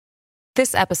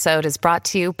This episode is brought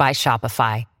to you by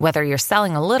Shopify. Whether you're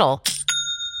selling a little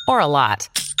or a lot,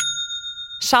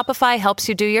 Shopify helps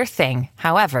you do your thing,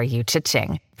 however you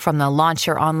cha-ching. From the launch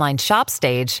your online shop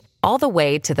stage, all the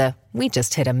way to the we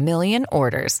just hit 1 million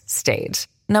orders stage.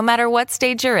 No matter what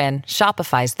stage you're in,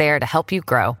 Shopify's there to help you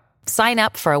grow. Sign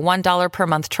up for a $1 per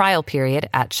month trial period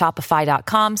at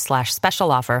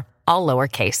shopify.com/special offer, all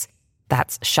lowercase.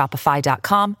 That's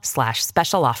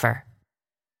shopify.com/special offer.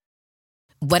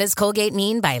 What does Colgate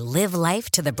mean by live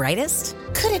life to the brightest?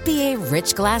 Could it be a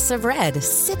rich glass of red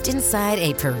sipped inside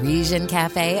a Parisian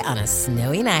cafe on a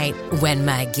snowy night when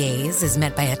my gaze is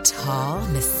met by a tall,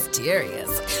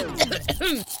 mysterious...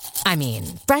 I mean,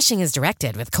 brushing is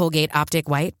directed with Colgate Optic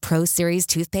White Pro Series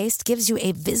toothpaste gives you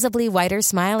a visibly whiter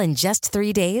smile in just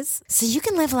 3 days, so you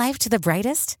can live life to the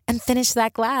brightest and finish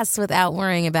that glass without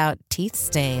worrying about teeth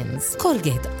stains.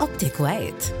 Colgate Optic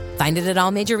White. Find it at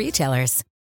all major retailers.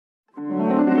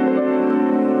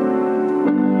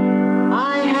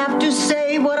 I have to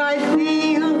say what I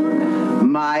feel.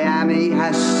 Miami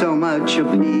has so much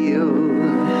appeal.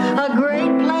 A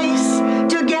great place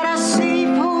to get a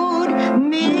seafood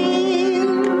meal.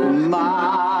 Miami.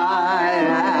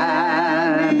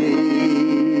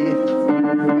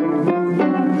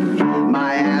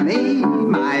 Miami,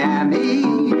 Miami,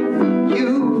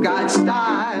 you got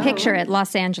style. Picture it,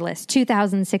 Los Angeles,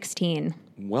 2016.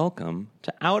 Welcome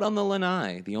to Out on the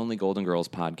Lanai, the only Golden Girls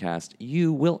podcast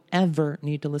you will ever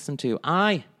need to listen to.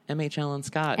 I am H. Alan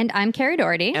Scott. And I'm Carrie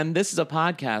Doherty. And this is a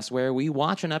podcast where we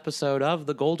watch an episode of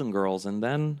The Golden Girls and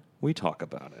then we talk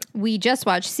about it. We just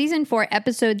watched Season 4,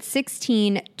 Episode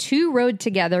 16, Two Rode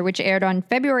Together, which aired on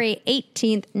February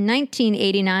 18th,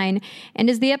 1989, and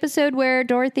is the episode where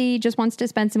Dorothy just wants to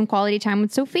spend some quality time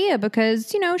with Sophia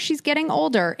because, you know, she's getting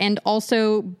older. And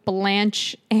also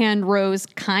Blanche and Rose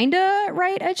kind of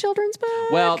write a children's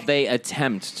book. Well, they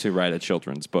attempt to write a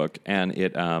children's book, and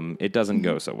it doesn't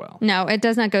go so well. No, it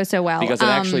does not go so well. Because it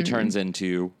actually turns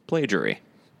into plagiarism.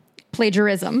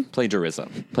 Plagiarism.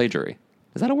 Plagiary.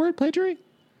 Is that a word, plagiary?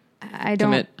 I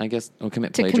don't... commit plagiarism.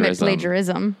 Commit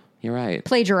plagiarism. You're right.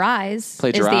 Plagiarize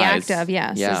is the act of,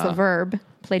 yes, is the verb.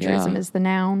 Plagiarism is the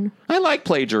noun. I like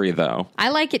plagiary, though. I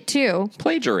like it, too.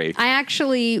 Plagiary. I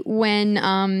actually, when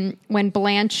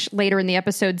Blanche later in the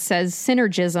episode says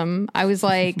synergism, I was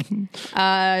like,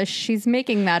 she's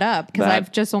making that up because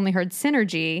I've just only heard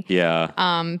synergy. Yeah.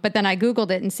 But then I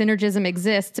Googled it and synergism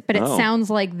exists, but it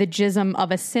sounds like the jism of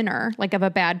a sinner, like of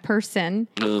a bad person.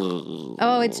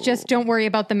 Oh, it's just don't worry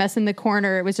about the mess in the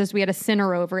corner. It was just we had a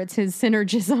sinner over. It's his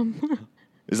synergism.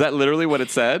 Is that literally what it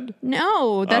said?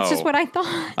 No, that's just what I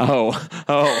thought. Oh,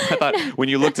 I thought when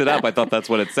you looked it up, I thought that's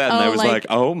what it said, and I was like,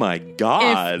 oh my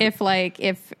God. If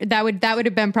that would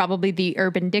have been probably the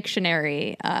Urban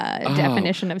Dictionary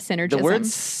definition of synergism. The word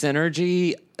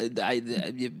synergy,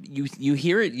 you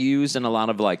hear it used in a lot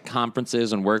of like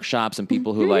conferences and workshops, and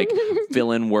people who like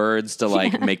fill in words to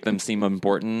like make them seem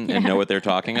important and know what they're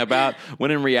talking about.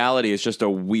 When in reality, it's just a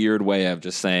weird way of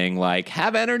just saying like,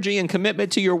 have energy and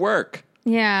commitment to your work.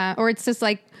 Yeah, or it's just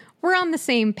like, we're on the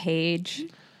same page.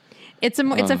 It's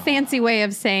a fancy way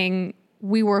of saying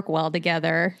we work well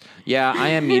together. Yeah,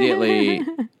 I immediately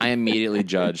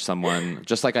judge someone,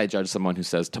 just like I judge someone who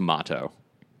says tomato.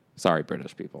 Sorry,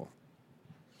 British people.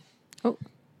 Oh.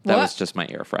 That was just my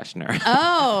air freshener.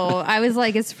 Oh, I was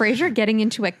like, is Frasier getting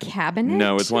into a cabinet?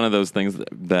 No, it's one of those things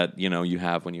that you know you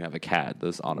have when you have a cat,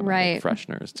 those automatic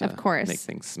fresheners to make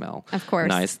things smell. Of course.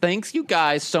 Nice. Thanks you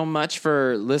guys so much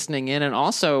for listening in. And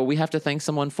also, we have to thank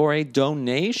someone for a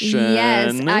donation.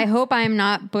 Yes, I hope I'm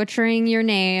not butchering your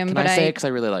name. Can I say it? Because I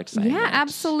really like to say it. Yeah,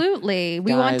 absolutely.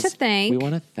 We want to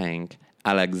thank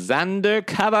Alexander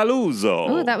Cavalluzzo.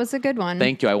 Oh, that was a good one.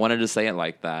 Thank you. I wanted to say it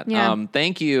like that. Yeah.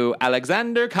 Thank you,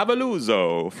 Alexander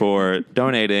Cavalluzzo, for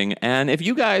donating. And if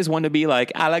you guys want to be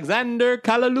like Alexander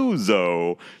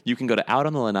Cavalluzzo, you can go to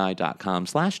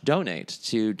outonthelanai.com/donate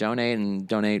to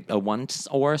donate a once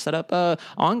or set up a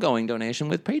ongoing donation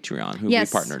with Patreon, who we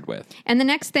partnered with. And the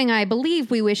next thing I believe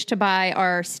we wish to buy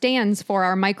are stands for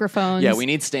our microphones. Yeah, we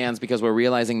need stands because we're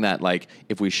realizing that like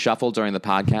if we shuffle during the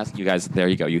podcast, you guys, there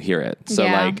you go, you hear it. So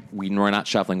like we're not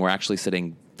shuffling, we're actually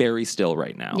sitting very still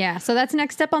right now. Yeah, so that's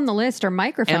next step on the list, or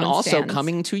microphone And also stands.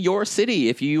 coming to your city.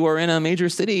 If you are in a major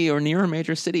city or near a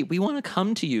major city, we want to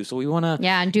come to you. So we want to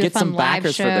and do get a fun some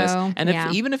backers live for this. show.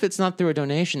 And even if it's not through a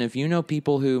donation, if you know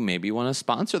people who maybe want to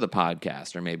sponsor the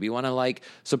podcast or maybe want to like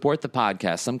support the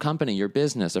podcast, some company, your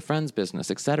business, a friend's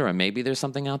business, etc. Maybe there's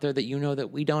something out there that you know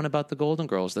that we don't about the Golden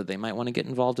Girls that they might want to get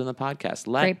involved in the podcast.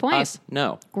 Let us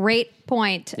know. Great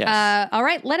point. Yes. All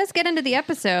right, let us get into the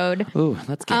episode. Ooh,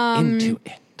 let's get into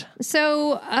it.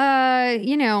 So,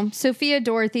 Sophia,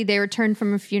 Dorothy, they returned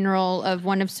from a funeral of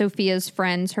one of Sophia's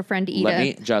friends, her friend Ida. Let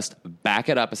me just back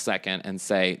it up a second and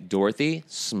say, Dorothy,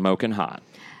 smoking hot.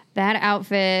 That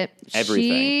outfit,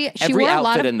 Everything. she Every wore a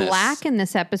lot outfit of in this- black in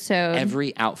this episode.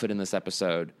 Every outfit in this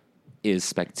episode is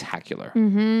spectacular.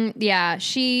 Yeah,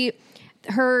 she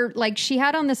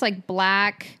had on this like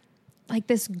black, like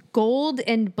this gold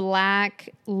and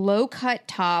black low cut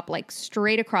top, like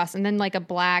straight across, and then like a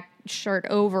black shirt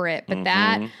over it. But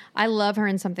I love her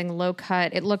in something low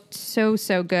cut. It looked so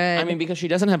good. I mean, because she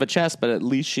doesn't have a chest, but at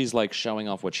least she's like showing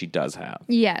off what she does have.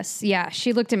 Yes, yeah,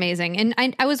 she looked amazing.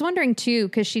 And I was wondering too,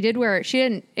 because she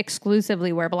didn't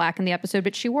exclusively wear black in the episode,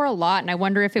 but she wore a lot. And I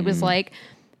wonder if it was like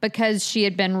because she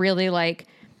had been really like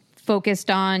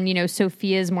focused on,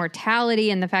 Sophia's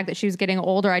mortality and the fact that she was getting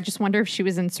older. I just wonder if she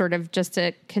was in sort of just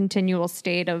a continual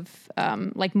state of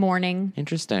like mourning.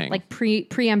 Interesting. Like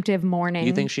preemptive mourning.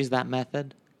 You think she's that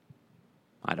method?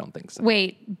 I don't think so.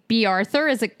 Wait, B.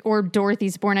 Arthur or Dorothy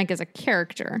Zbornak as a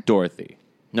character? Dorothy.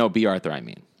 No, B. Arthur, I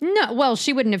mean. No, well,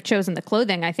 she wouldn't have chosen the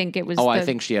clothing. I think it was. I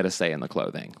think she had a say in the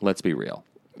clothing. Let's be real.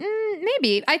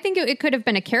 Maybe. I think it could have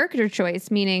been a character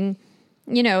choice, meaning,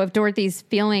 if Dorothy's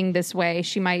feeling this way,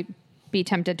 she might be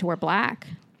tempted to wear black.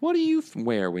 What do you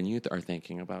wear when you are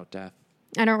thinking about death?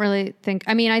 I don't really think,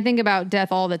 I think about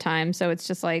death all the time, so it's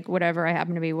just like whatever I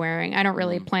happen to be wearing. I don't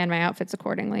really plan my outfits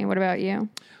accordingly. What about you?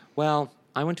 Well,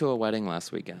 I went to a wedding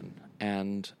last weekend,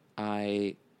 and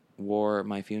I wore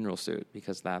my funeral suit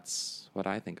because that's what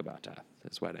I think about death,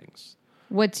 is weddings.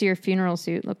 What's your funeral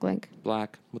suit look like?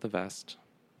 Black with a vest.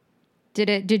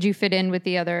 Did you fit in with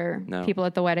the other No. people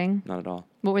at the wedding? Not at all.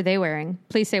 What were they wearing?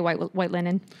 Please say white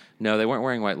linen. No, they weren't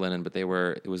wearing white linen, but they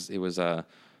were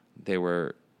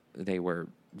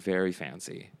very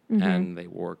fancy, and they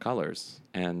wore colors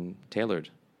and tailored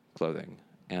clothing.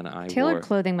 And Tailored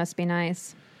clothing must be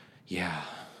nice. Yeah.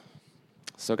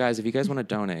 So guys, if you guys want to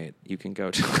donate, you can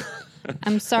go to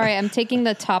I'm sorry, I'm taking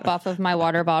the top off of my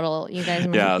water bottle. You guys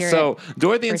might hear so it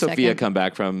Dorothy and for a Sophia second. come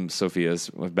back from Sophia's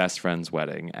best friend's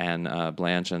wedding, and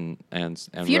Blanche and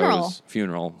Funeral. Rose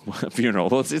funeral.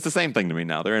 Well, it's the same thing to me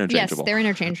now. They're interchangeable. Yes, they're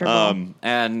interchangeable.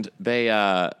 And they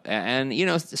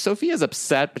Sophia's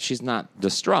upset, but she's not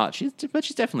distraught. But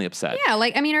she's definitely upset. Yeah,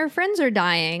 her friends are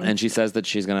dying. And she says that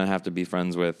she's going to have to be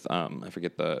friends with, I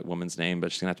forget the woman's name,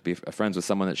 but she's going to have to be friends with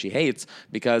someone that she hates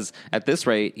because at this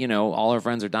rate, all her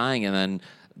friends are dying. And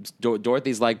then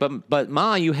Dorothy's like, but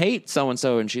Ma, you hate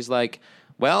so-and-so. And she's like,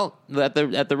 well, at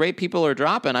the rate people are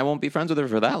dropping, I won't be friends with her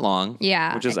for that long.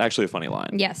 Yeah. Which is actually a funny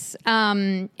line. Yes.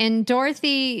 And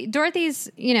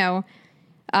Dorothy's,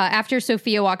 after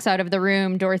Sophia walks out of the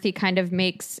room, Dorothy kind of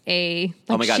makes a...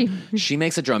 Oh my God. She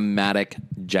makes a dramatic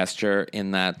gesture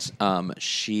in that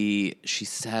she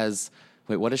says...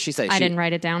 Wait, what does she say? I didn't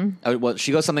write it down. Well,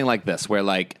 she goes something like this, where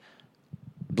like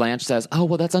Blanche says, oh,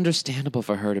 well, that's understandable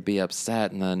for her to be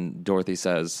upset. And then Dorothy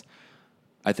says,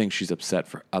 I think she's upset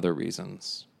for other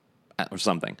reasons or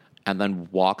something. And then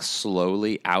walks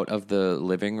slowly out of the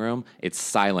living room. It's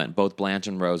silent. Both Blanche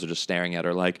and Rose are just staring at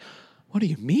her like, what do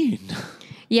you mean?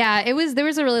 Yeah, there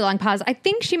was a really long pause. I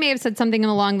think she may have said something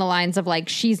along the lines of like,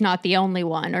 she's not the only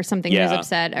one or something who's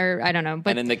upset or I don't know.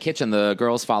 But and in the kitchen, the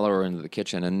girls follow her into the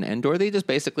kitchen and Dorothy just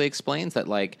basically explains that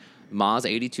like Ma's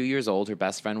 82 years old. Her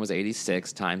best friend was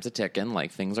 86. Time's a ticking.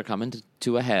 Like things are coming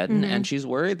to a head and she's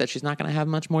worried that she's not going to have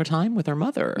much more time with her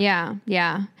mother. Yeah.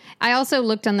 I also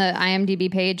looked on the IMDb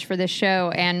page for this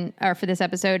show or for this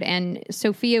episode, and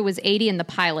Sophia was 80 in the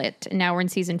pilot. And now we're in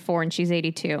season 4 and she's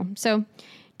 82. So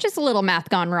just a little math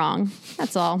gone wrong.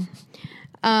 That's all. Just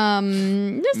a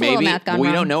little math gone wrong.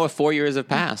 We don't know if 4 years have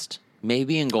passed.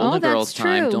 Maybe in Golden that's Girls'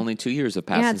 time, true. only 2 years have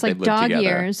passed Yeah, since it's like they've lived dog together.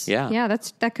 years. Yeah,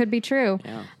 that could be true.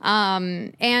 Yeah.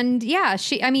 And yeah,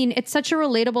 it's such a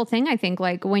relatable thing, I think,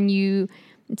 like when you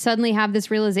suddenly have this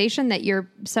realization that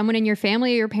someone in your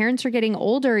family or your parents are getting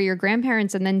older, or your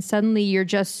grandparents, and then suddenly you're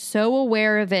just so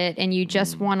aware of it and you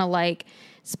just want to like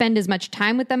spend as much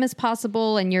time with them as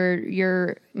possible, and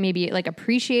you're maybe like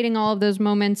appreciating all of those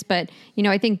moments. But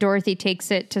I think Dorothy takes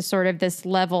it to sort of this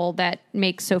level that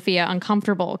makes Sophia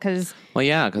uncomfortable because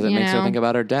it makes her think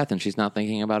about her death, and she's not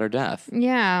thinking about her death.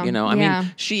 Yeah, I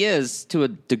mean, she is to a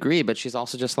degree, but she's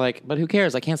also just like, but who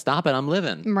cares? I can't stop it. I'm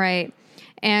living. Right.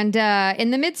 And in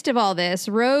the midst of all this,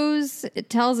 Rose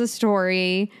tells a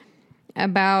story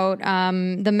about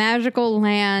the magical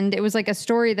land. It was like a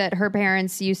story that her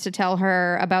parents used to tell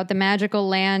her about the magical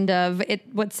land of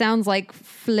what sounds like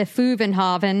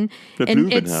Flefuvenhaven.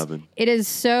 And it is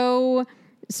so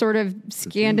sort of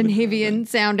Scandinavian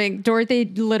sounding. Dorothy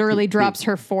literally drops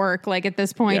her fork. Like at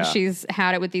this point, Yeah. she's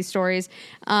had it with these stories.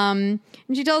 And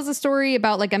she tells a story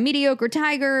about like a mediocre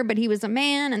tiger, but he was a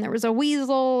man and there was a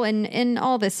weasel and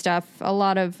all this stuff. A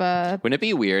lot of, Wouldn't it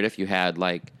be weird if you had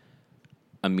like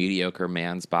a mediocre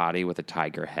man's body with a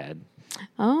tiger head?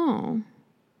 oh,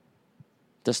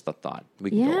 Just the thought.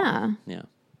 We can go on. Yeah.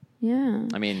 yeah.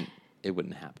 I mean, it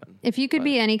wouldn't happen. If you could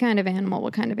be any kind of animal,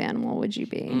 what kind of animal would you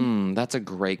be? That's a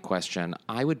great question.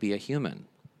 I would be a human.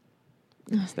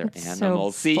 Is there that's so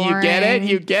animals? See, you get it? boring.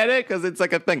 You get it? Because it's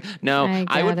like a thing. No,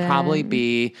 I would get probably it.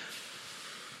 be...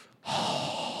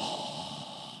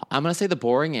 I'm going to say the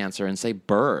boring answer and say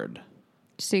bird.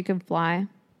 So you could fly.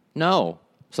 No,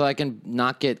 so I can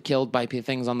not get killed by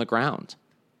things on the ground.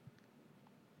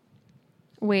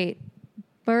 Wait,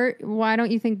 why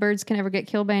don't you think birds can ever get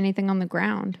killed by anything on the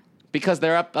ground? Because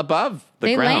they're up above the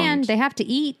They ground. land, they have to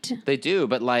eat. They do,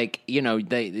 but like, you know,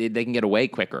 they can get away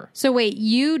quicker. So wait,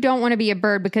 you don't want to be a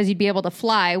bird because you'd be able to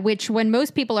fly, which when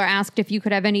most people are asked if you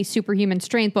could have any superhuman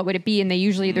strength, what would it be? And they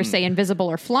usually either say invisible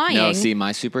or flying. No, see,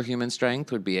 my superhuman strength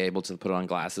would be able to put on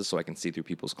glasses so I can see through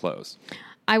people's clothes.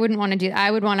 I wouldn't want to do that. I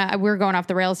would want to, we're going off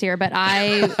the rails here, but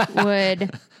I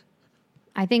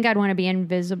think I'd want to be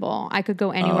invisible. I could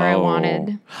go anywhere I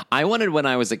wanted. I wanted when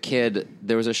I was a kid,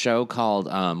 there was a show called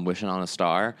Wishing on a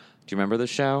Star. Do you remember the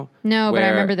show? No, but I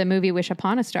Where- remember the movie Wish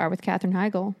Upon a Star with Katherine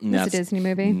Heigl. It's a That's Disney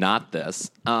movie. Not this.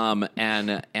 And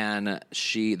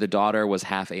the daughter was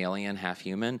half alien, half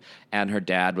human, and her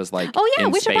dad was like, Oh yeah,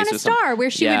 in Wish Upon space a or something. Star, where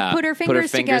she Yeah, would put her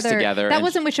fingers together. That and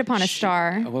wasn't Wish Upon a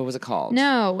Star. What was it called?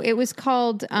 No, it was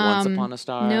called Once Upon a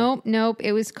Star? Nope.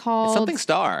 It was called Something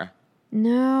Star.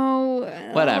 No.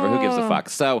 Whatever, who gives a fuck?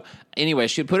 So anyway,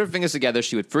 she would put her fingers together,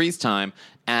 she would freeze time,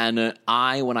 and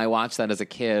when I watched that as a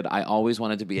kid, I always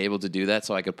wanted to be able to do that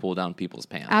so I could pull down people's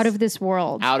pants. Out of This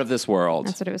World. Out of This World.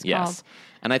 That's what it was yes. called.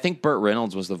 And I think Burt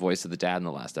Reynolds was the voice of the dad in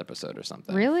the last episode or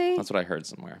something. Really? That's what I heard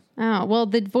somewhere. Oh, well,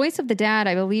 the voice of the dad,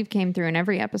 I believe, came through in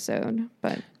every episode,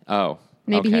 but Oh,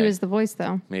 maybe he okay. was the voice,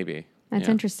 though. Maybe. That's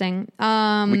Yeah. interesting.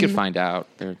 We could find out.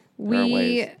 There are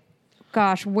ways.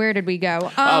 Gosh, where did we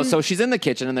go? So she's in the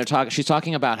kitchen and she's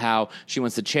talking about how she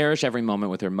wants to cherish every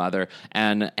moment with her mother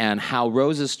and how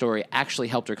Rose's story actually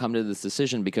helped her come to this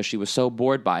decision because she was so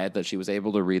bored by it that she was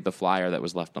able to read the flyer that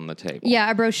was left on the table.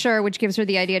 Yeah, a brochure, which gives her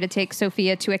the idea to take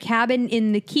Sophia to a cabin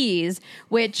in the Keys,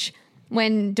 which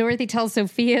when Dorothy tells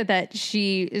Sophia that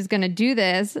she is going to do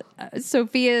this,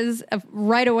 Sophia's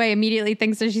right away immediately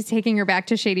thinks that she's taking her back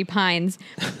to Shady Pines,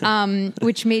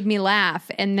 which made me laugh.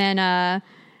 And then,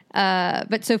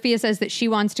 but Sophia says that she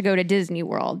wants to go to Disney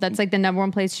World. That's like the number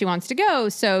one place she wants to go.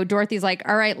 So Dorothy's like,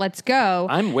 all right, let's go.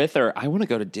 I'm with her. I want to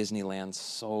go to Disneyland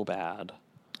so bad.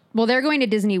 Well, they're going to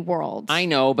Disney World. I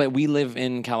know, but we live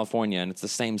in California and it's the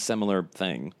same similar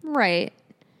thing. Right.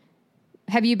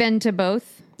 Have you been to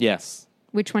both? Yes.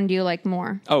 Which one do you like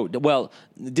more? Oh, well,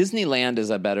 Disneyland is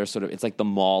a better sort of, it's like the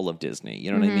mall of Disney.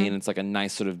 You know what I mean? It's like a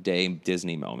nice sort of day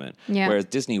Disney moment. Yeah. Whereas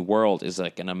Disney World is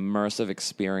like an immersive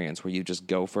experience where you just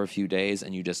go for a few days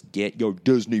and you just get your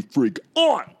Disney freak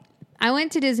on. I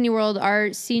went to Disney World.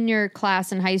 Our senior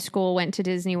class in high school went to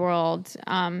Disney World.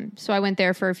 So I went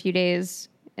there for a few days,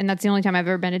 and that's the only time I've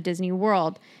ever been to Disney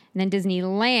World. And then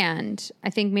Disneyland, I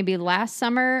think maybe last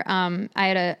summer, I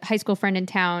had a high school friend in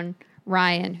town,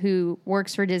 Ryan, who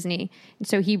works for Disney. And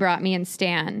so he brought me and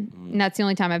Stan. And that's the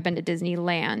only time I've been to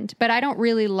Disneyland. But I don't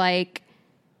really like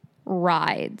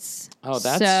rides. Oh,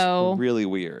 that's so, really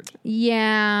weird.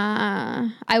 yeah.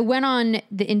 I went on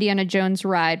the Indiana Jones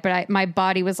ride, but my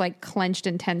body was like clenched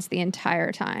and tense the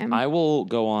entire time. I will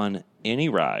go on any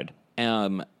ride.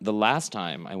 The last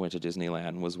time I went to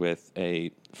Disneyland was with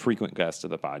a frequent guest of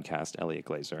the podcast, Elliot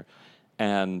Glazer.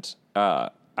 And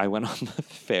I went on the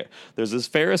fair. There's this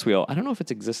Ferris wheel. I don't know if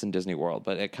it exists in Disney World,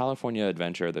 but at California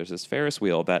Adventure, there's this Ferris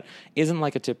wheel that isn't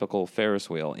like a typical Ferris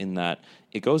wheel in that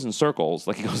it goes in circles,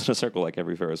 like it goes in a circle like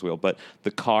every Ferris wheel, but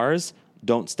the cars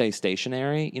don't stay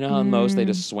stationary. You know how most they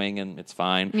just swing and it's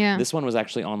fine? Yeah. This one was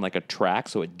actually on like a track,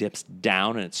 so it dips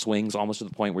down and it swings almost to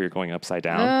the point where you're going upside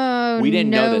down. Oh, we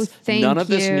didn't know no, this. thank None of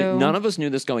you. none of us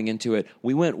knew this going into it.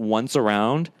 We went once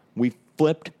around. We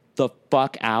flipped the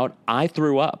fuck out. I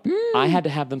threw up. I had to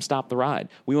have them stop the ride.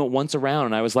 We went once around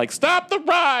and I was like, stop the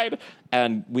ride.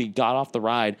 And we got off the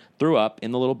ride, threw up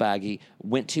in the little baggie,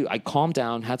 I calmed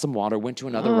down, had some water, went to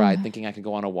another ride thinking I could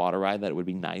go on a water ride, that it would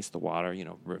be nice, the water,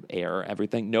 air,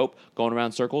 everything. Nope. Going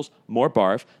around circles, more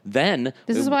barf. Then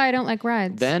this is why I don't like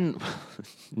rides. Then,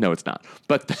 no, it's not.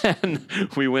 But then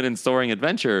we went in Soaring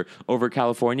Adventure over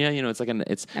California. It's like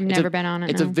I've never been on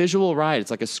it, It's a no. visual ride.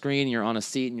 It's like a screen. You're on a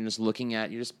seat and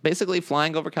you're just basically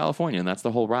flying over California, and that's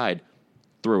the whole ride.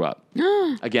 threw up.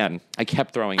 Again, I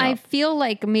kept throwing up. I feel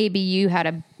like maybe you had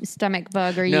a stomach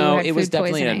bug or you had it was food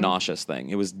definitely poisoning. a nauseous thing.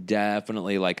 It was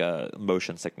definitely like a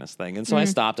motion sickness thing. And so I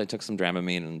stopped. I took some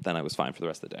Dramamine, and then I was fine for the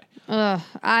rest of the day.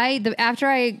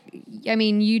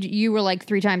 You were like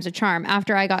 3 times a charm.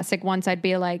 After I got sick once, I'd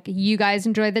be like, you guys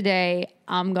enjoy the day.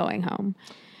 I'm going home.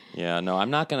 Yeah, no, I'm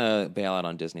not going to bail out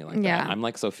on Disney like Yeah. that. I'm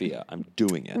like Sophia. I'm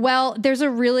doing it. Well, there's a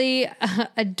really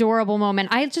adorable moment.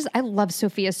 I love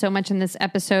Sophia so much in this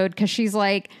episode because she's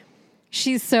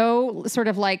so sort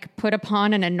of like put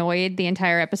upon and annoyed the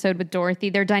entire episode with Dorothy.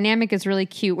 Their dynamic is really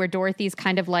cute where Dorothy's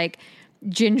kind of like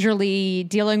gingerly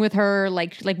dealing with her,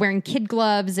 like wearing kid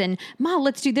gloves and, Ma,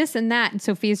 let's do this and that. And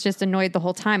Sophia's just annoyed the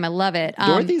whole time. I love it.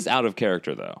 Dorothy's out of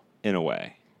character, though, in a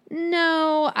way.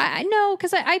 No,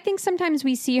 because I think sometimes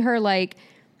we see her like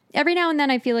every now and then.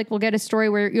 I feel like we'll get a story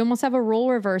where you almost have a role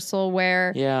reversal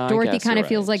where Yeah, I Dorothy guess kind of you're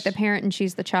feels right. like the parent and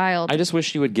she's the child. I just wish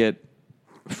she would get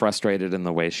frustrated in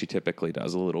the way she typically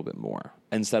does a little bit more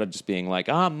instead of just being like,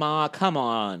 Ma, come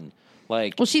on.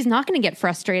 Like, Well, she's not going to get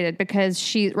frustrated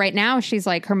because right now she's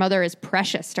like, her mother is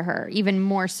precious to her, even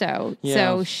more so. Yeah.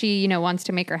 So she, wants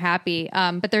to make her happy.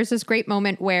 But there's this great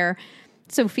moment where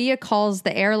Sophia calls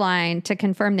the airline to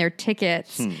confirm their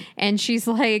tickets. And she's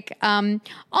like,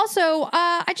 also,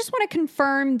 I just want to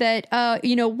confirm that,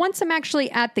 once I'm actually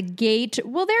at the gate,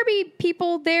 will there be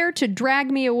people there to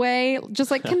drag me away? Just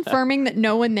like confirming that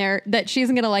no one there, that she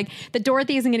isn't going to that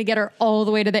Dorothy isn't going to get her all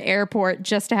the way to the airport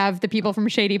just to have the people from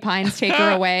Shady Pines take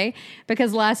her away.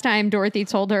 Because last time Dorothy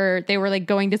told her they were like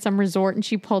going to some resort and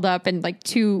she pulled up and like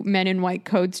 2 men in white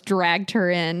coats dragged her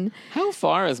in. how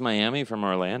far is Miami from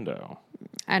Orlando?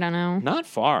 I don't know. Not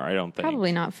far, I don't think.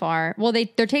 Probably not far. Well,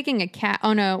 they're taking a cat.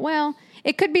 Oh no. Well,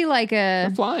 it could be like They're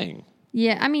flying.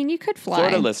 yeah. I mean, you could fly.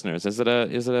 Florida listeners, is it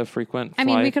a frequent? I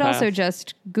mean, we flight could also path?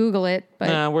 just Google it, but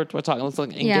Nah, we're talking. Let's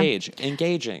look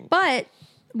engaging. but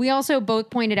we also both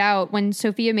pointed out when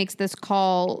Sophia makes this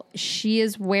call, she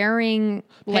is wearing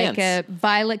like a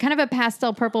violet, kind of a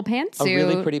pastel purple pantsuit, A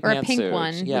really pretty or pantsuit. a pink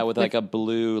one. Yeah, with like a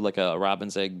blue, like a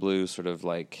robin's egg blue, sort of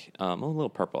like a little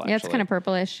purple. Actually, Yeah, it's kind of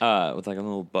purplish. with like a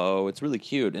little bow. It's really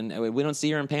cute, and we don't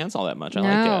see her in pants all that much. I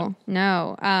like it.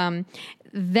 No.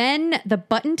 Then the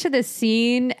button to the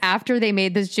scene after they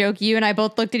made this joke, you and I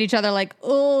both looked at each other like,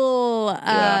 oh.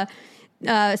 Yeah.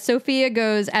 Sophia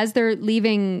goes, as they're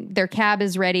leaving, their cab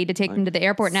is ready to take them to the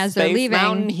airport. And as they're Space leaving,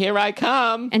 Mountain, here I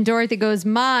come. and Dorothy goes,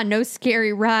 Ma, no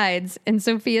scary rides. And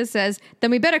Sophia says, then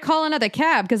we better call another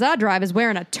cab because our driver's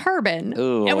wearing a turban.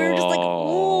 Ooh. And we were just like,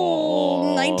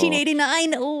 ooh,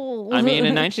 1989. Ooh. I mean,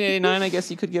 in 1989, I guess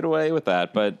you could get away with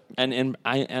that, but and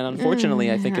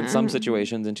unfortunately, I think in some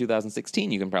situations in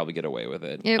 2016, you can probably get away with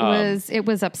it. It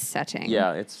was upsetting.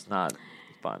 Yeah, it's not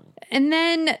fun. And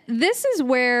then this is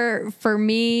where, for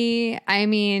me, I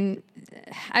mean,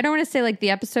 I don't want to say like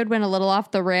the episode went a little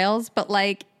off the rails, but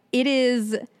like it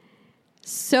is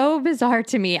so bizarre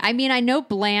to me. I mean, I know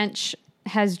Blanche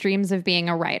has dreams of being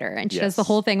a writer, and she does the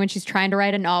whole thing when she's trying to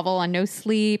write a novel on no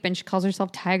sleep, and she calls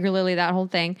herself Tiger Lily, that whole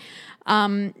thing.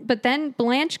 But then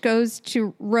Blanche goes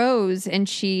to Rose, and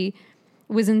she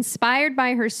was inspired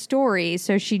by her story,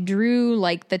 so she drew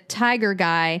like the tiger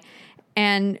guy,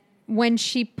 and when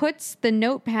she puts the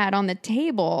notepad on the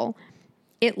table,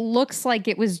 it looks like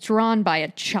it was drawn by a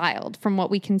child from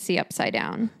what we can see upside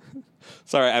down.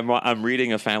 Sorry, I'm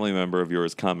reading a family member of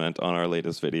yours comment on our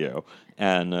latest video,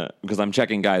 and because I'm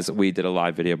checking, guys, we did a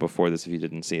live video before this. If you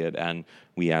didn't see it, and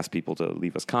we asked people to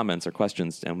leave us comments or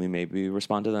questions, and we maybe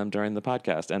respond to them during the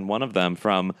podcast. And one of them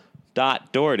from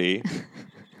Doherty,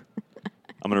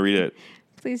 I'm going to read it.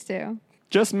 Please do.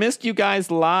 Just missed you guys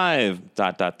live. ...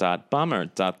 Bummer. ...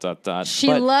 She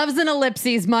But loves an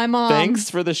ellipses, my mom. thanks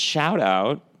for the shout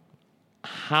out.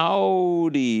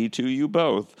 Howdy to you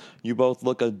both. You both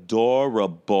look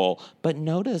adorable. But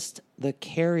noticed that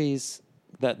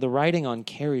the writing on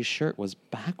Carrie's shirt was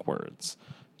backwards.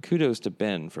 Kudos to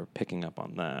Ben for picking up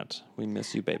on that. We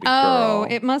miss you, baby girl. Oh,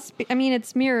 it must be. I mean,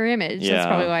 it's mirror image. Yeah. That's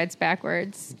probably why it's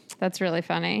backwards. That's really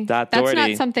funny. Dot That's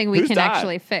Doherty. not something we Who's can Dot?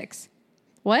 actually fix.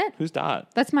 What? Who's Dot?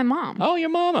 That's my mom. Oh, your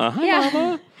mama. Hi, Yeah.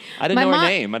 mama. I didn't know her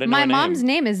name. My mom's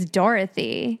name is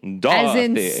Dorothy. As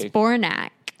in Dorothy.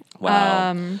 Spornak.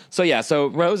 Wow. So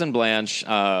Rose and Blanche,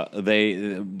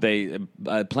 they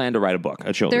plan to write a book,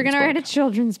 a children's They're going to book. write a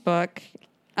children's book.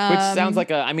 Which sounds like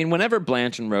whenever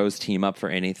Blanche and Rose team up for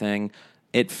anything,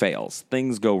 it fails.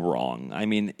 Things go wrong. I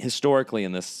mean, historically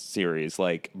in this series,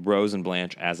 like Rose and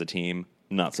Blanche as a team,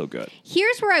 not so good.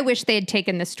 Here's where I wish they had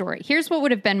taken this story. Here's what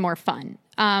would have been more fun,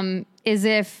 is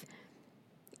if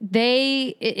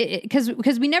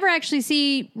because we never actually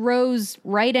see Rose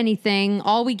write anything.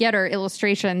 All we get are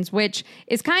illustrations, which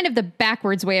is kind of the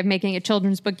backwards way of making a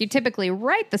children's book. You typically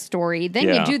write the story, then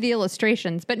you do the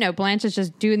illustrations. But no, Blanche is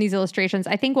just doing these illustrations.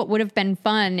 I think what would have been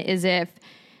fun is if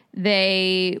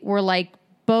they were like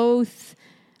both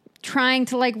trying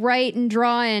to like write and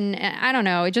draw, and I don't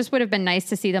know. It just would have been nice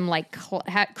to see them like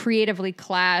creatively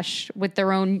clash with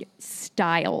their own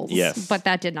styles. Yes, but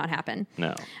that did not happen.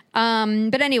 No.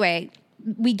 But anyway,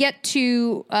 we get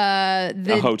to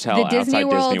the hotel the Disney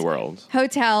outside Disney World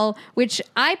hotel, which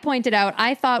I pointed out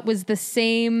I thought was the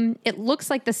same. It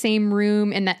looks like the same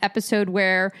room in the episode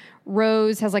where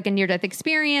Rose has like a near-death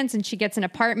experience and she gets an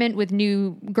apartment with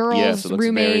new girls, yes, it looks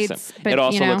roommates. But, it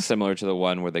also looks similar to the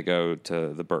one where they go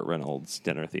to the Burt Reynolds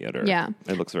dinner theater. Yeah.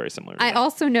 It looks very similar. I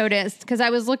also noticed, because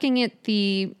I was looking at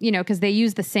the, because they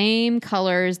use the same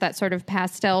colors, that sort of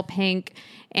pastel pink,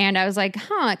 and I was like,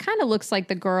 it kind of looks like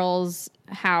the girls'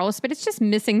 house, but it's just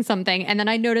missing something. And then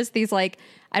I noticed these, like,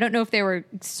 I don't know if they were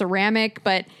ceramic,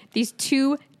 but these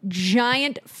two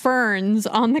giant ferns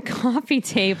on the coffee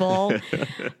table.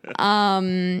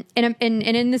 And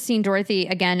in the scene, Dorothy,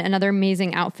 again, another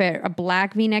amazing outfit, a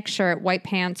black V-neck shirt, white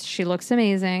pants. She looks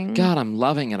amazing. God, I'm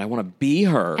loving it. I want to be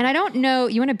her. And I don't know,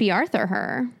 you want to be Arthur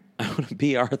her. I want to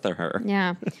be Arthur her.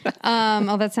 Yeah.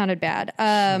 That sounded bad.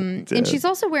 And she's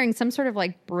also wearing some sort of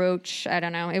like brooch. I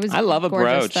don't know. It was I love gorgeous,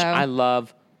 a brooch. though. I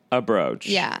love a brooch.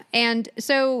 Yeah. And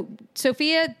so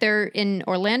Sophia, they're in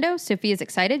Orlando. Sophia's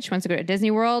excited. She wants to go to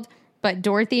Disney World. But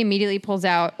Dorothy immediately pulls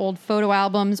out old photo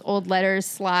albums, old letters,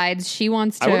 slides. She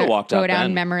wants to go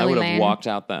down memory lane. I would have walked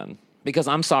out then. Because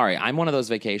I'm sorry, I'm one of those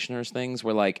vacationers things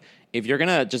where, like, if you're going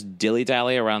to just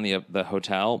dilly-dally around the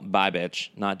hotel, bye, bitch.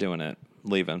 Not doing it.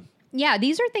 Leaving. Yeah,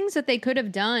 these are things that they could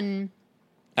have done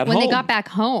At when home. they got back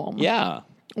home. Yeah.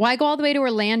 Why go all the way to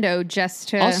Orlando just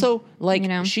to... Also, like,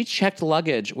 she checked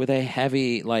luggage with a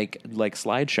heavy, like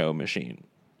slideshow machine.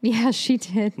 Yeah, she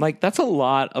did. Like, that's a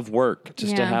lot of work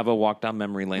just to have a walk down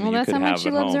memory lane that you could have at home. Well, that's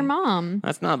how much she loves her mom.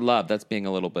 That's not love. That's being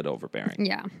a little bit overbearing.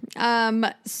 Yeah.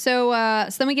 So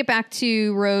then we get back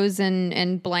to Rose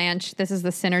and Blanche. This is the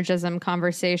synergism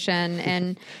conversation.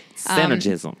 And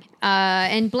synergism.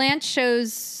 And Blanche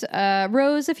shows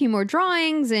Rose a few more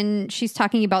drawings, and she's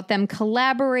talking about them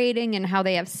collaborating and how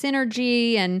they have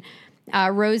synergy. And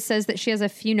Rose says that she has a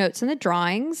few notes in the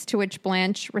drawings, to which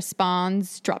Blanche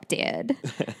responds, "Drop dead."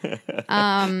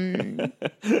 And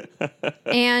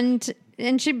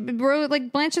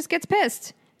Blanche just gets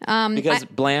pissed because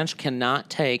Blanche cannot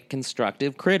take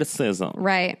constructive criticism.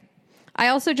 Right. I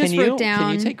also just wrote down.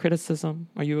 Can you take criticism?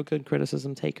 Are you a good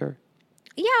criticism taker?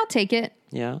 Yeah, I'll take it.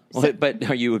 Yeah, but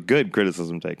are you a good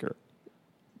criticism taker?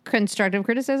 Constructive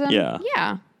criticism? Yeah.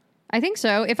 Yeah. I think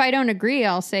so. If I don't agree,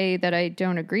 I'll say that I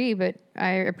don't agree, but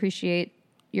I appreciate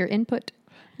your input.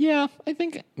 Yeah, I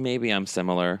think maybe I'm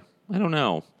similar. I don't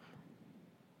know.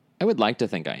 I would like to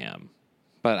think I am,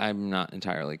 but I'm not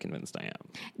entirely convinced I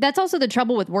am. That's also the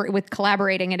trouble with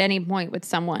collaborating at any point with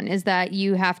someone, is that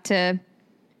you have to,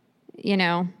 you're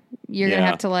going to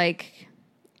have to like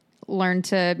learn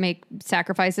to make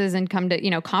sacrifices and come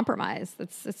to, compromise.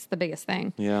 That's the biggest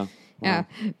thing. Yeah. Yeah.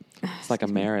 It's like a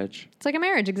marriage. It's like a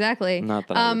marriage, exactly. Not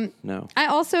that no. I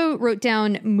also wrote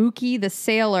down Mookie the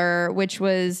Sailor, which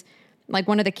was like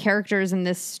one of the characters in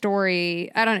this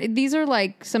story. These are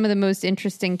like some of the most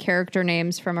interesting character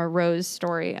names from a Rose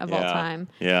story of all time.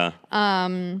 Yeah.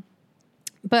 But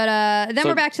then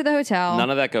we're back to the hotel. None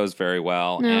of that goes very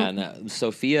well. No. And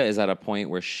Sophia is at a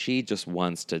point where she just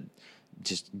wants to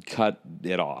just cut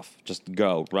it off. Just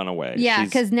go, run away. Yeah,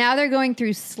 because now they're going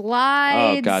through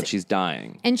slides. Oh, God, she's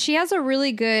dying. And she has a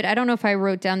really good, I don't know if I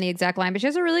wrote down the exact line, but she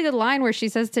has a really good line where she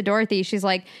says to Dorothy, she's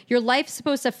like, your life's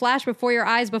supposed to flash before your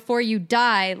eyes before you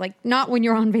die. Like, not when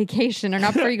you're on vacation or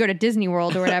not before you go to Disney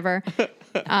World or whatever.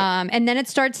 And then it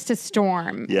starts to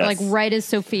storm. Yes. Like, right as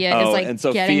Sophia is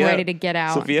like getting ready to get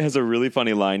out. Sophia has a really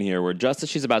funny line here where just as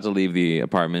she's about to leave the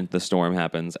apartment, the storm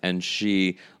happens, and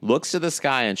she looks to the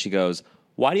sky and she goes,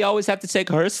 why do you always have to take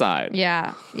her side?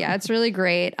 Yeah, it's really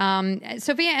great.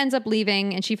 Sophia ends up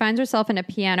leaving, and she finds herself in a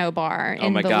piano bar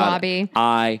in the lobby.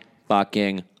 I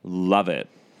fucking love it.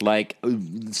 Like,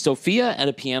 Sophia at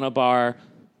a piano bar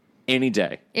any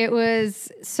day. It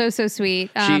was so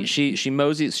sweet. She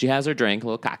moseys. She has her drink, a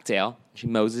little cocktail. She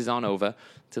moseys on over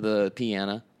to the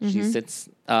piano. Mm-hmm. She sits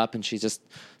up and she just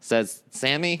says,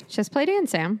 "Sammy." She says, "Play it again,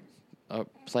 Sam."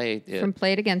 Play it. From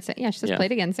Play It Again, Sam. Yeah, she says, "Play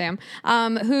it again, Sam."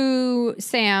 Who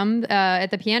Sam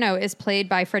at the piano is played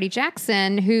by Freddie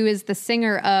Jackson, who is the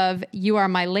singer of "You Are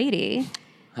My Lady."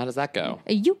 How does that go?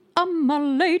 You are my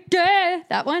lady.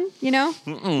 That one, you know?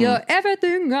 You're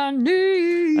everything I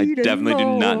need. I definitely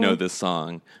do not know more. this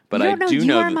song, but You I don't know do You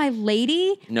know. Are My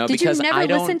Lady? No, Did because you never I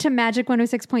don't- listen to Magic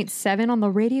 106.7 on the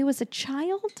radio as a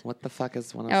child? What the fuck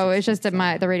is one? Oh, it's just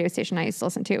at the radio station I used to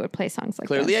listen to. It would play songs like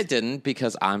Clearly, I this. didn't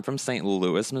because I'm from St.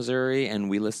 Louis, Missouri, and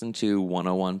we listen to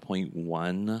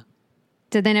 101.1.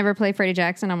 Did they never play Freddie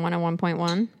Jackson on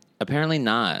 101.1? Apparently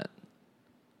not.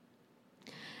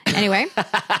 Anyway,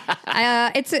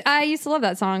 I used to love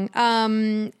that song.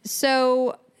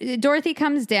 So Dorothy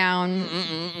comes down.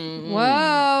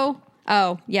 Whoa.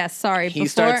 Oh, yes. Sorry. He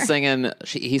starts singing.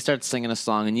 He starts singing a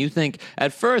song, and you think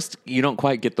at first you don't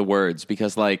quite get the words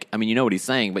because, like, I mean, you know what he's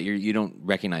saying, but you don't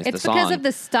recognize the It's song. because of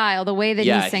the style, the way that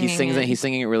yeah, he's singing he sings it. He's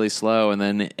singing it really slow, and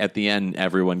then at the end,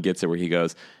 everyone gets it where he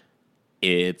goes,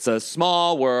 "It's a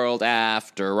small world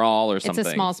after all," or It's something.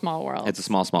 a small, small world. It's a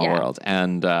small, small Yeah. world,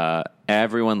 and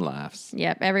everyone laughs.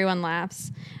 Yep, everyone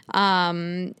laughs.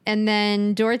 And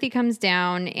then Dorothy comes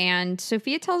down, and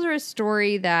Sophia tells her a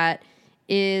story that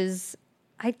is,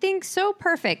 I think, so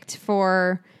perfect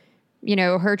for, you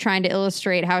know, her trying to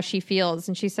illustrate how she feels.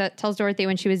 And she tells Dorothy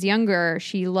when she was younger,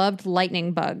 she loved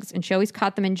lightning bugs, and she always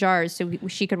caught them in jars so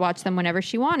she could watch them whenever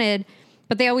she wanted.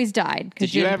 But they always died because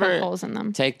Did she you didn't ever poke holes in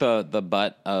them. take the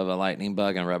butt of a lightning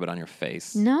bug and rub it on your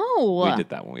face? No. We did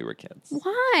that when we were kids.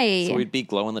 Why? So we'd be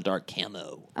glow in the dark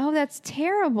camo. Oh, that's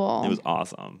terrible. It was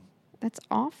awesome. That's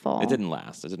awful. It didn't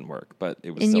last. It didn't work, but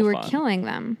it was And still you were fun. killing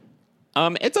them.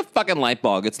 It's a fucking light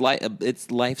bulb. Its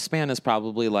lifespan is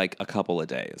probably like a couple of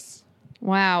days.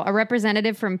 Wow. A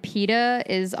representative from PETA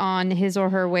is on his or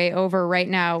her way over right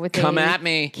now with Come a at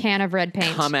me. can of red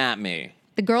paint. Come at me.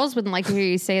 The girls wouldn't like to hear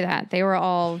you say that. They were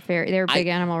all they were big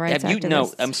animal rights activists.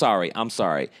 No, I'm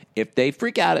sorry. If they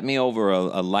freak out at me over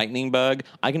a lightning bug,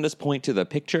 I can just point to the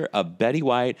picture of Betty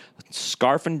White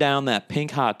scarfing down that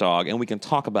pink hot dog, and we can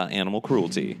talk about animal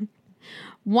cruelty.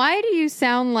 Why do you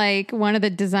sound like one of the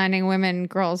Designing Women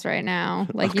girls right now?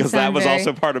 Like you Because that sound was very-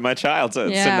 also part of my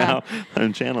childhood, Yeah. so now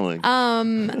I'm channeling.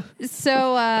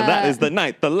 So that is the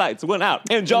night the lights went out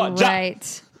in Georgia.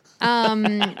 right.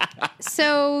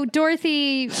 So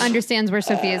Dorothy understands where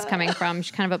Sophia is coming from.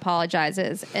 She kind of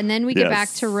apologizes, and then we get Yes. back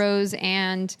to Rose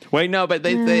and Wait, no, but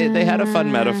they had a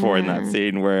fun metaphor in that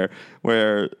scene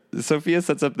where Sophia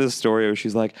sets up this story where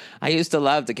she's like, I used to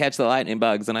love to catch the lightning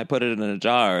bugs and I put it in a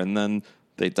jar and then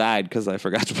they died because I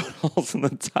forgot to put holes in the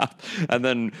top. And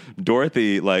then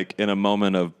Dorothy, like in a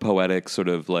moment of poetic sort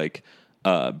of like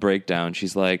breakdown,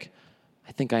 she's like,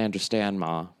 I think I understand,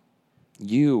 Ma.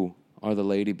 You are the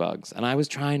ladybugs, and I was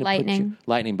trying to put you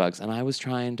lightning bugs, and I was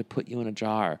trying to put you in a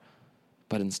jar,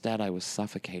 but instead I was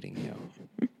suffocating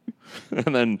you.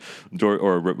 And then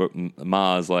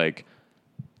Ma's like,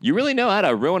 you really know how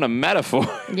to ruin a metaphor.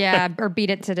 yeah, or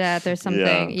beat it to death or something.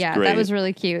 Yeah, Yeah, great. that was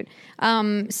really cute.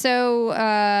 So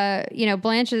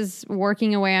Blanche is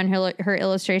working away on her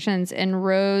illustrations, and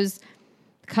Rose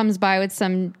comes by with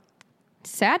some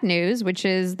sad news, which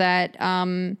is that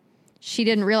she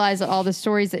didn't realize that all the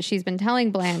stories that she's been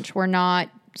telling Blanche were not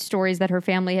stories that her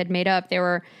family had made up. They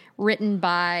were written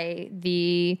by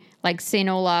the St.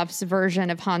 Olaf's version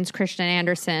of Hans Christian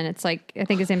Andersen. It's like, I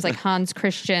think his name's like Hans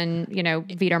Christian,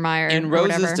 Biedermeier. In or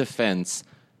whatever. Rose's defense,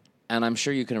 and I'm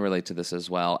sure you can relate to this as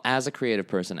well, as a creative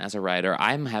person, as a writer,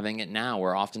 I'm having it now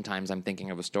where oftentimes I'm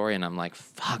thinking of a story and I'm like,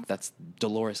 fuck, that's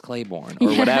Dolores Claiborne or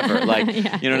whatever.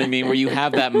 You know what I mean? Where you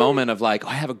have that moment of like, oh,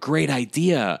 I have a great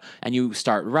idea. And you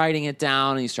start writing it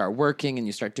down and you start working and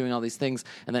you start doing all these things.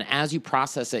 And then as you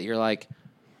process it, you're like,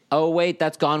 oh, wait,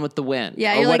 that's Gone with the Wind.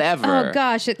 Yeah, or you're whatever. like, oh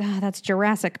gosh, that's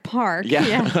Jurassic Park.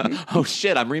 Yeah. Oh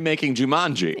shit, I'm remaking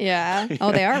Jumanji. Yeah.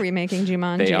 Oh, they are remaking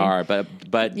Jumanji. They are, but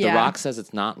Yeah. The Rock says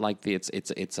it's not like it's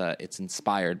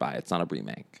inspired by. It's not a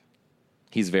remake.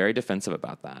 He's very defensive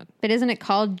about that. But isn't it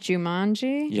called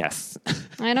Jumanji? Yes.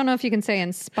 I don't know if you can say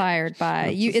inspired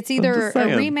by. It's either a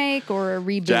saying. remake or a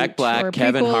reboot, Jack Black, or a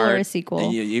Kevin prequel Hart. or a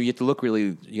sequel. You have to look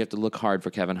You have to look hard for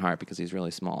Kevin Hart because he's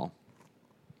really small.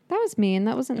 That was mean.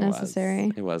 That wasn't It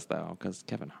necessary. It was though, because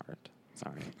Kevin Hart.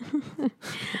 Sorry.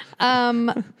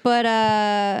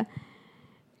 But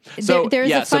So, there's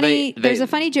yeah, a so funny they- there's a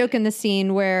funny joke in the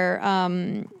scene where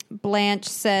Blanche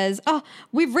says, "Oh,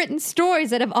 we've written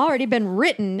stories that have already been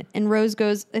written," and Rose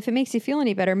goes, "If it makes you feel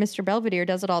any better, Mr. Belvedere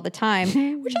does it all the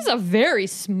time," which is a very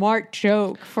smart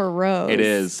joke for Rose. It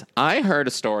is. I heard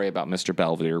a story about Mr.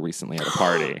 Belvedere recently at a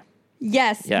party.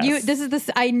 Yes, Yes. This is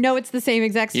I know it's the same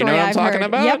exact You story know what I'm I've talking heard.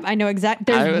 about? Yep, I know exactly.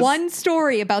 There's I was- one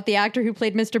story about the actor who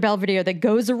played Mr. Belvedere that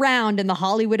goes around in the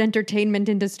Hollywood entertainment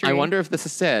industry. I wonder if this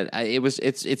is it.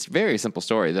 It's a very simple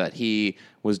story that he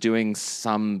was doing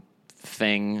some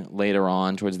thing later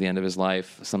on towards the end of his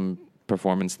life, some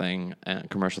performance thing,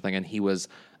 commercial thing, and he was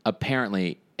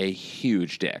apparently a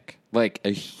huge dick, like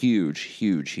a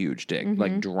huge dick,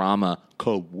 like drama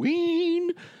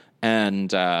queen, and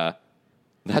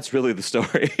that's really the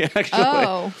story.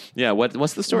 Actually, yeah.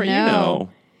 What's the story? No. You know,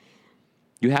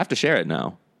 you have to share it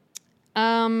now.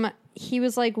 He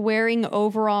was like wearing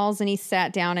overalls and he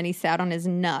sat down and he sat on his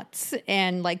nuts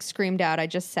and like screamed out, "I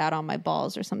just sat on my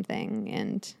balls" or something.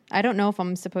 And I don't know if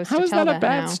I'm supposed to tell that now. How is that a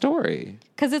bad story?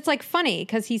 Because it's like funny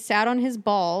because he sat on his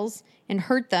balls and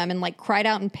hurt them and like cried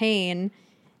out in pain.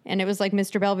 And it was like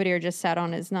Mr. Belvedere just sat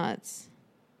on his nuts.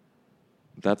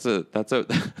 That's a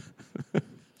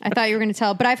I thought you were going to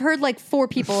tell, but I've heard like 4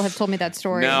 people have told me that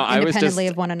story independently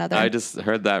of one another. I just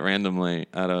heard that randomly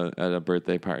at a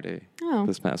birthday party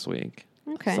this past week.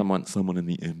 Okay. Someone in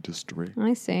the industry.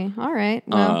 I see. All right.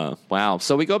 Well, Wow.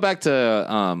 So we go back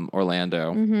to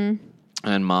Orlando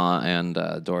and Ma and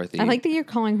Dorothy. I like that you're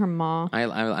calling her Ma.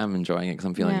 I'm enjoying it because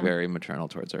I'm feeling very maternal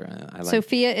towards her.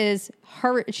 Sophia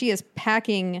she is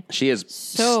packing. She is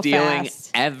so stealing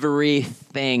fast.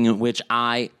 everything, which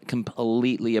I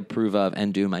completely approve of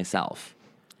and do myself.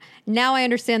 Now I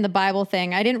understand the Bible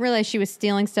thing. I didn't realize she was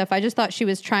stealing stuff. I just thought she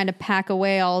was trying to pack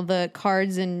away all the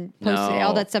cards and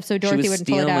all that stuff so Dorothy wouldn't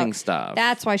pull it out. She was stealing stuff.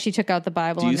 That's why she took out the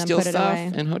Bible Do you and then steal put it stuff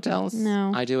away. in hotels?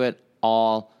 No. I do it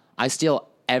all. I steal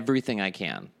everything I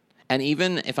can. And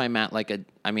even if I'm at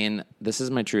this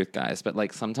is my truth, guys, but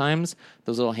like sometimes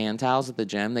those little hand towels at the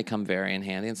gym, they come very in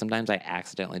handy, and sometimes I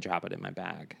accidentally drop it in my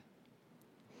bag.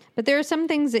 But there are some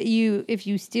things that if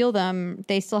you steal them,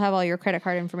 they still have all your credit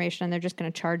card information and they're just going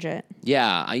to charge it.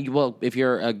 Yeah. Well, if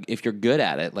you're good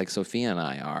at it, like Sophia and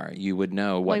I are, you would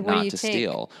know what not to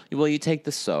steal. Well, you take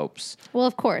the soaps. Well,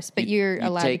 of course, but you're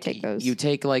allowed to take those. You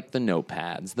take like the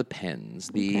notepads, the pens,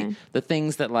 the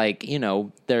things that like,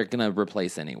 they're going to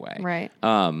replace anyway. Right.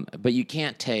 But you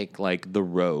can't take like the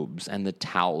robes and the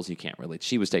towels. You can't really.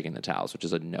 She was taking the towels, which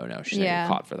is a no-no. She's getting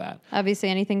caught for that. Obviously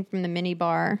anything from the mini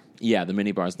bar. Yeah, the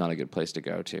mini bar is not a good place to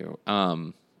go to.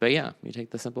 But yeah, you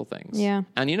take the simple things. Yeah.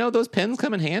 And those pens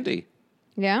come in handy.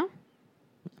 Yeah?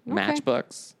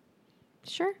 Matchbooks.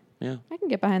 Sure. Yeah. I can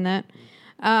get behind that.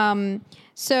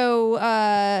 So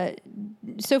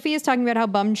Sophia's talking about how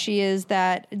bummed she is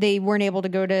that they weren't able to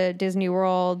go to Disney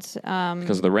World.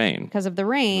 Because of the rain. Because of the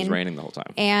rain. It was raining the whole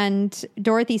time. And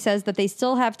Dorothy says that they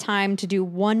still have time to do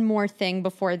one more thing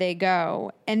before they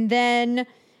go. And then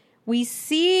we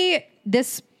see,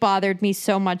 this bothered me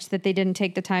so much that they didn't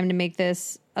take the time to make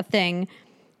this a thing.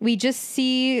 We just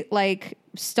see like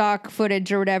stock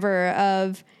footage or whatever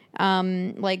of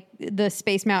like the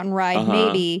Space Mountain ride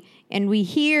maybe, and we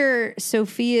hear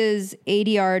Sophia's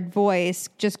 80-yard voice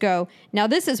just go, "Now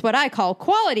this is what I call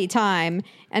quality time."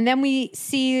 And then we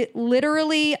see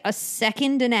literally a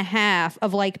second and a half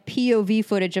of like POV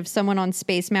footage of someone on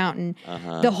Space Mountain.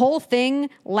 The whole thing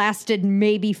lasted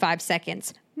maybe 5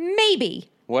 seconds. Maybe.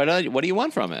 What do you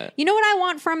want from it? You know what I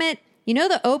want from it? You know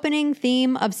the opening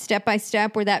theme of Step by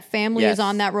Step where that family is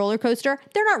on that roller coaster?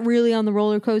 They're not really on the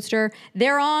roller coaster.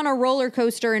 They're on a roller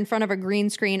coaster in front of a green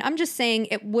screen. I'm just saying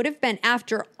it would have been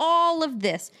after all of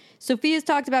this. Sophia's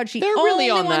talked about they're only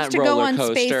really wants to go on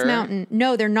Space Mountain.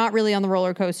 No, they're not really on the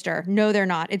roller coaster. No, they're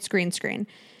not. It's green screen.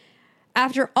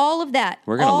 After all of that,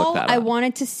 we're gonna look that I up.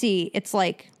 wanted to see, it's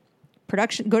like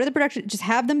production, go to the production, just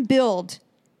have them build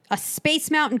a Space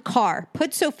Mountain car,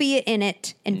 put Sophia in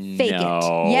it, and fake it.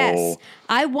 Yes,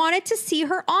 I wanted to see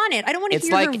her on it. I don't want to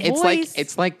hear her voice.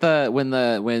 It's like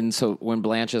when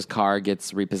Blanche's car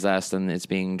gets repossessed and it's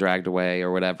being dragged away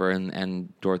or whatever,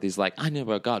 and Dorothy's like, "I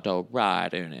never got to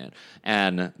ride in it,"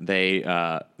 and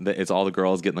it's all the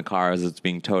girls get in the car as it's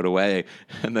being towed away,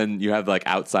 and then you have like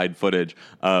outside footage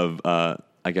of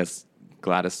I guess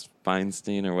Gladys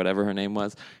Feinstein or whatever her name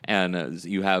was, and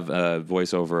you have a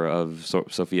voiceover of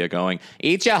Sophia going,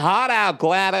 "Eat your heart out,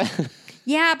 Gladys."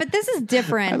 Yeah, but this is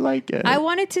different. I like it. I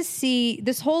wanted to see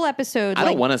this whole episode. I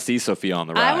don't want to see Sophia on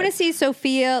the ride. I want to see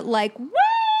Sophia like, woo!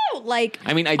 Like,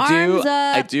 I mean,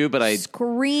 I do, but I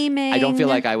screaming. I don't feel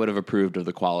like I would have approved of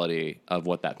the quality of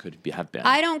what that could have been.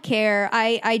 I don't care.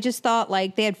 I just thought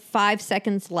like they had 5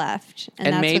 seconds left,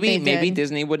 and that's maybe what they did.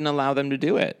 Disney wouldn't allow them to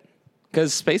do it.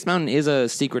 Because Space Mountain is a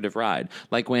secretive ride.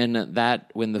 Like when the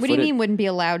What do you mean wouldn't be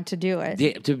allowed to do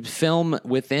it? To film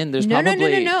within, there's No.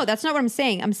 That's not what I'm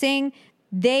saying. I'm saying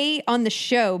they, on the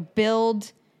show,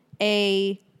 build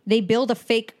a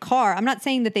fake car. I'm not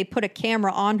saying that they put a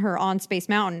camera on her on Space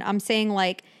Mountain. I'm saying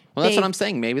like... Well, that's what I'm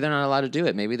saying. Maybe they're not allowed to do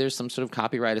it. Maybe there's some sort of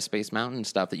copyright of Space Mountain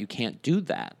stuff that you can't do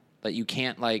that. That you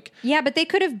can't like... Yeah, but they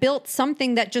could have built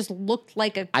something that just looked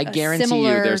like I guarantee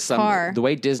similar you there's car. The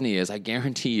way Disney is, I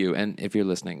guarantee you, and if you're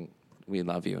listening, we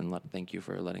love you and thank you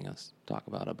for letting us talk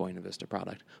about a Buena Vista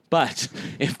product. But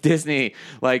if Disney,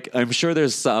 like, I'm sure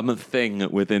there's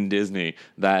something within Disney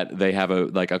that they have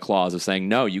a clause of saying,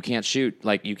 no, you can't shoot,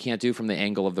 like, you can't do from the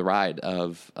angle of the ride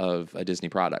of a Disney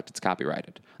product. It's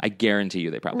copyrighted. I guarantee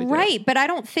you they probably do. Right, but I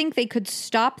don't think they could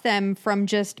stop them from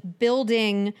just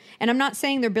building, and I'm not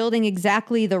saying they're building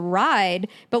exactly the ride,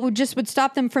 but would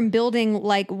stop them from building,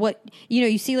 like, what,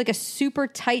 you see, like, a super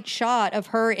tight shot of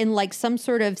her in, like, some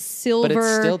sort of silver But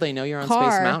it's still, they know you're on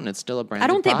car. Space Mountain. It's still a brand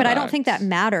new But I don't product. think that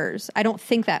matters. I don't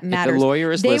think that matters. If the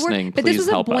lawyer is listening, but please this was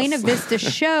help a Buena us. Vista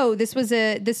show. Was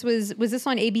this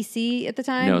on ABC at the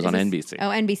time? No, it was on NBC. Oh,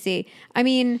 NBC. I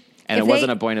mean, And it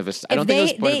wasn't a Buena Vista. I don't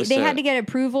think it was Buena Vista. They had to get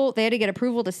approval. They had to get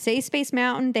approval to say Space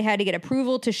Mountain. They had to get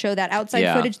approval to show that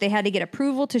outside footage. They had to get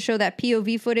approval to show that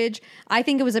POV footage. I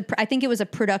think it was a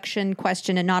production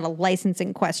question and not a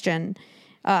licensing question,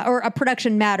 or a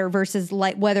production matter versus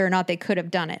whether or not they could have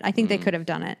done it. I think they could have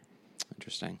done it.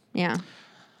 Interesting. Yeah.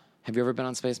 Have you ever been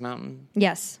on Space Mountain?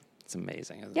 Yes. It's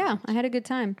amazing, isn't Yeah, it? I had a good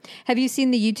time. Have you seen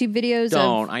the YouTube videos?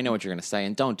 Don't. I know what you're going to say,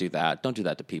 and don't do that. Don't do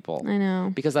that to people. I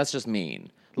know. Because that's just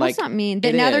mean. Well, Like, it's not mean.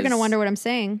 it Now they're going to is. wonder what I'm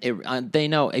saying. They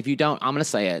know. If you don't, I'm going to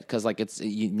say it because, like,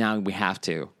 now we have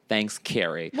to. Thanks,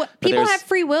 Carrie. What, But people there's- have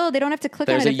free will. They don't have to click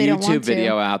on There's it a if they don't want YouTube to.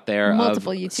 video out there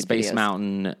Multiple of YouTube Space videos.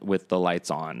 Mountain with the lights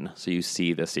on, so you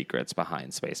see the secrets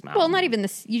behind Space Mountain. Well, not even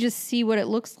this. You just see what it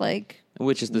looks like.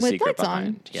 Which is the with secret lights behind.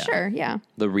 on. Yeah. Sure, yeah.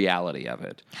 The reality of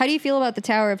it. How do you feel about the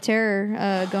Tower of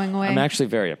Terror going away I'm actually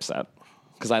very upset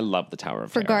because I love the Tower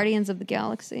of for Terror. Guardians of the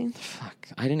Galaxy? Fuck,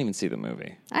 I didn't even see the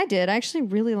movie. I did. I actually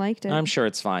really liked it. I'm sure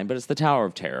it's fine, but it's the Tower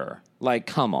of Terror. Like,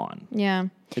 come on. Yeah.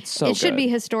 It's so It should good. be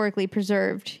historically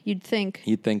preserved, you'd think.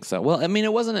 You'd think so. Well, I mean,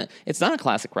 it's not a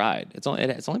classic ride. It's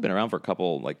only been around for a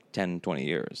couple, like 10, 20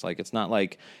 years. Like, it's not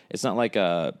like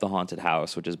the Haunted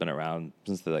House, which has been around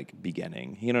since the, like,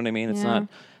 beginning. You know what I mean? It's Yeah.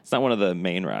 not one of the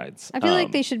main rides. I feel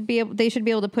like they should be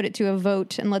able to put it to a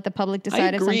vote and let the public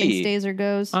decide if something agree. stays or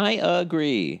goes. I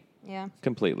agree Yeah.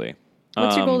 completely.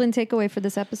 What's your golden takeaway for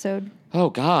this episode? Oh,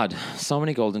 God. So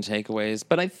many golden takeaways.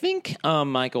 But I think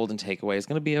my golden takeaway is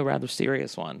going to be a rather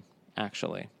serious one,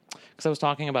 actually. Because I was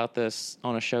talking about this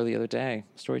on a show the other day,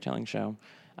 a storytelling show,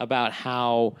 about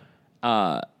how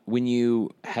when you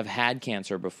have had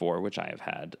cancer before, which I have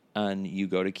had, and you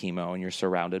go to chemo and you're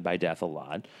surrounded by death a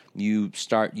lot, you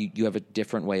have a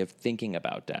different way of thinking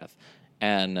about death.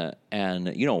 And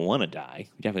you don't want to die.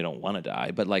 You definitely don't want to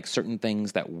die. But, like, certain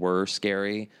things that were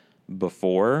scary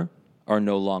before are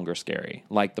no longer scary,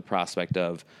 like the prospect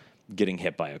of getting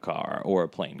hit by a car or a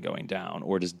plane going down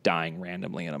or just dying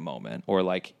randomly in a moment, or,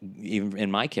 like, even in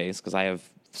my case, because I have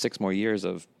 6 more years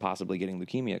of possibly getting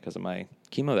leukemia because of my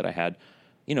chemo that I had,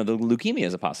 the leukemia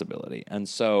is a possibility. And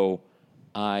so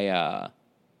the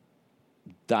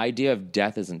idea of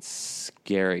death isn't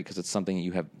scary because it's something that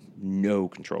you have no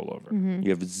control over. Mm-hmm. You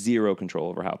have zero control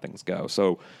over how things go.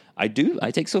 So I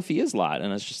take Sophia's lot,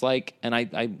 and it's just like, and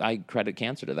I credit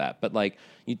cancer to that. But, like,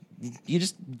 you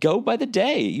just go by the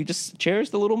day. You just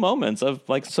cherish the little moments of,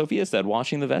 like Sophia said,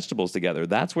 washing the vegetables together.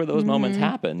 That's where those moments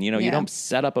happen. You Yeah. don't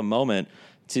set up a moment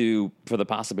for the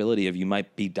possibility of you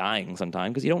might be dying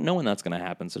sometime because you don't know when that's going to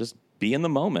happen. So just be in the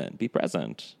moment, be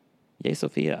present. Yay,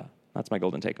 Sophia. That's my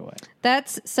golden takeaway.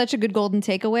 That's such a good golden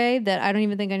takeaway that I don't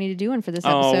even think I need to do one for this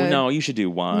episode. Oh, no, you should do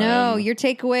one. No, your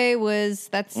takeaway was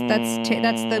that's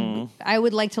the. I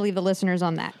would like to leave the listeners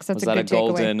on that because that's Was a that a good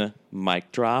takeaway. golden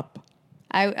mic drop?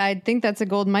 I think that's a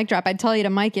gold mic drop. I'd tell you to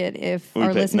mic it if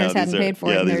our listeners hadn't paid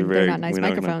for it. And they're not nice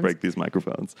microphones. Break these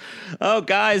microphones. Oh,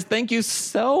 guys, thank you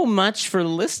so much for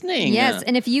listening. Yes,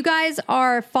 and if you guys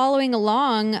are following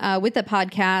along with the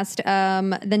podcast,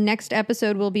 the next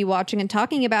episode we'll be watching and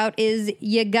talking about is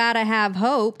You Gotta Have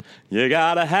Hope, You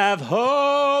gotta have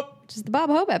hope. which is the Bob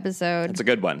Hope episode. It's a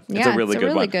good one. It's Yeah, a really it's a good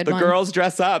really one. good The one. girls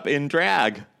dress up in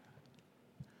drag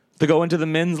to go into the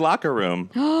men's locker room.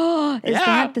 Is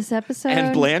that this episode?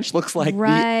 And Blanche looks like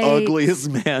Right. the ugliest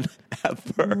man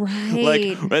ever.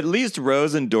 Right. Like, at least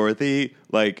Rose and Dorothy,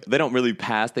 like, they don't really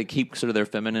pass. They keep sort of their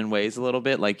feminine ways a little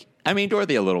bit. Like, I mean,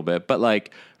 Dorothy a little bit, but,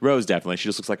 like, Rose definitely. She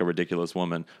just looks like a ridiculous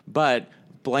woman. But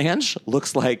Blanche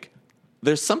looks like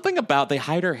there's something about they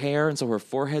hide her hair, and so her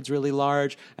forehead's really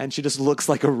large, and she just looks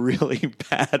like a really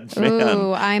bad man.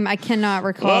 Ooh, I cannot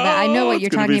recall that. I know what you're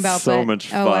It's gonna talking be about. So but,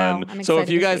 much oh, wow. fun. I'm So if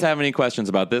excited you to guys see. have any questions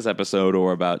about this episode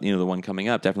or about the one coming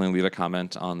up, definitely leave a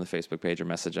comment on the Facebook page or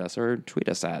message us or tweet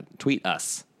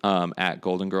us. at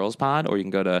Golden Girls Pod, or you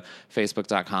can go to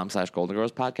facebook.com/Golden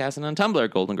Girls Podcast, and on Tumblr,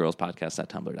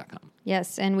 goldengirlspodcast@tumblr.com.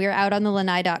 Yes, and we're out on the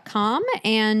lanai.com,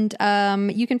 and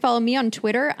you can follow me on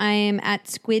Twitter. I'm at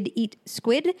Squid Eat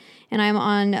Squid, and I'm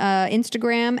on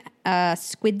Instagram.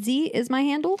 Squidsy is my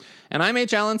handle. And I'm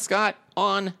H. Alan Scott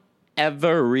on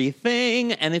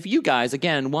everything. And if you guys,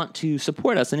 again, want to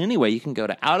support us in any way, you can go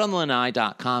to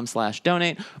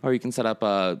outonthelanai.com/donate, or you can set up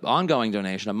a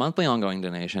monthly ongoing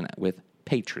donation with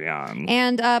Patreon.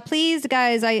 And please,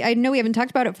 guys, I know we haven't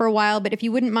talked about it for a while, but if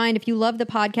you wouldn't mind, if you love the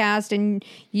podcast and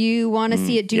you want to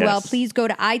see it do well, please go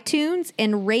to iTunes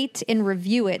and rate and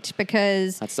review it,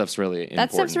 because that stuff's really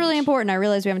important. I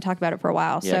realize we haven't talked about it for a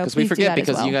while. Yeah, because we forget,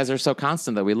 because you guys are so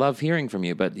constant that we love hearing from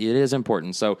you, but it is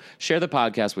important. So share the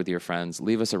podcast with your friends,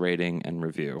 leave us a rating and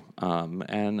review.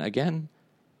 And again,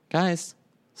 guys,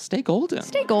 stay golden.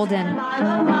 Stay golden. By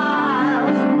the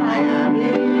miles,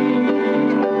 Miami.